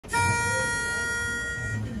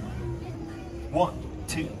1,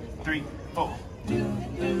 2, 3, 4.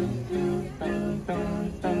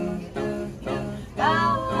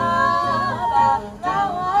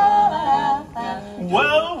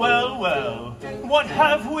 Well, well, well, what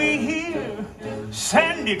have we here?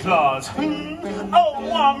 Santa Claus,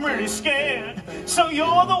 Oh, I'm really scared. So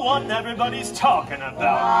you're the one everybody's talking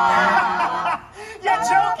about. You're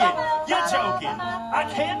joking. I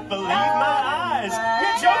can't believe my eyes.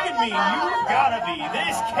 You're joking me, you've gotta be.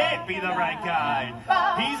 This can't be the right guy.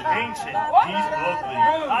 He's ancient, he's ugly.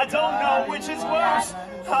 I don't know which is worse.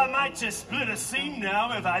 I might just split a seam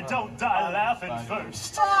now if I don't die laughing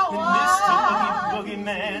first. Mr. Boogie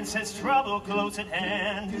Man says trouble close at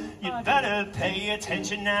hand. You better pay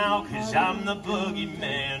attention now, 'cause I'm the Boogie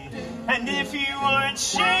Man. And if you aren't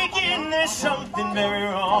shaking, there's something very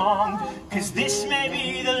wrong, 'cause this may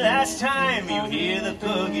be the last time you hear the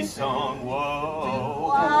Boogie song. Whoa,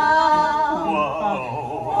 whoa,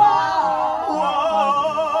 whoa.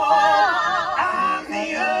 I'm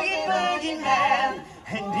the Oogie Boogie Man.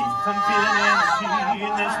 And if I'm feeling empty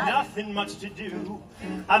and there's nothing much to do,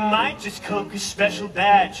 I might just cook a special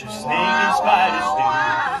batch of snake and spider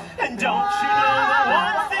stew. And don't you know the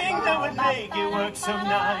one thing that would make it work so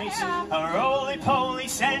nice? A roly-poly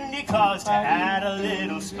Santa Claus to add a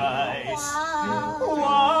little spice. Whoa, whoa,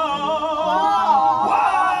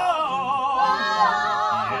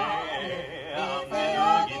 yeah, I'm the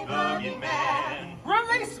Oogie Boogie Man.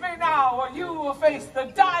 Release me now, or you will face the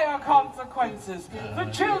dire consequences. The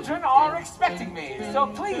children are expecting me, so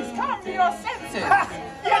please come to your senses.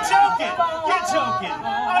 You're joking.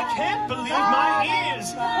 I can't believe my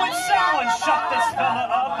ears. When someone shut this fella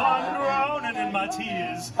up, I'm groaning in my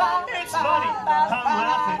tears. It's funny, I'm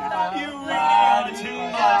laughing. You really are too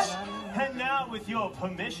much. And now, with your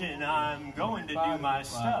permission, I'm going to do my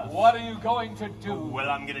stuff. What are you going to do? Well,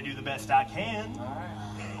 I'm going to do the best I can.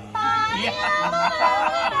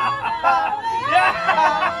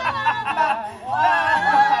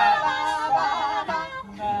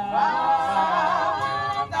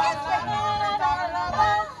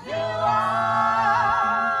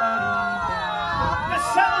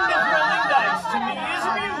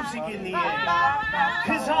 In the end,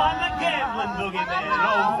 'cause I'm a gambling Boogie Man,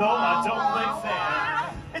 although I don't play fair.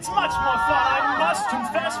 It's much more fun, I must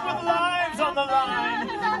confess, with lives on the line.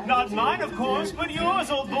 Not mine, of course, but yours,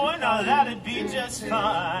 old boy, now that'd be just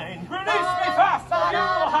fine. Release me fast, or you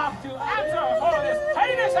will have to answer for this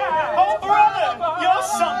heinous act. Oh, brother, you're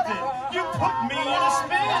something. You put me in a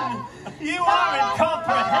spin. You aren't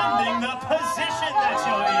comprehending the position that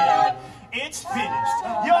you're in. It's finished.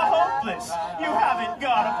 You're hopeless. You haven't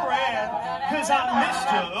got a prayer. 'Cause I'm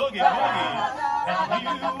Mr. Oogie Boogie. And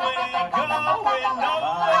you ain't going nowhere.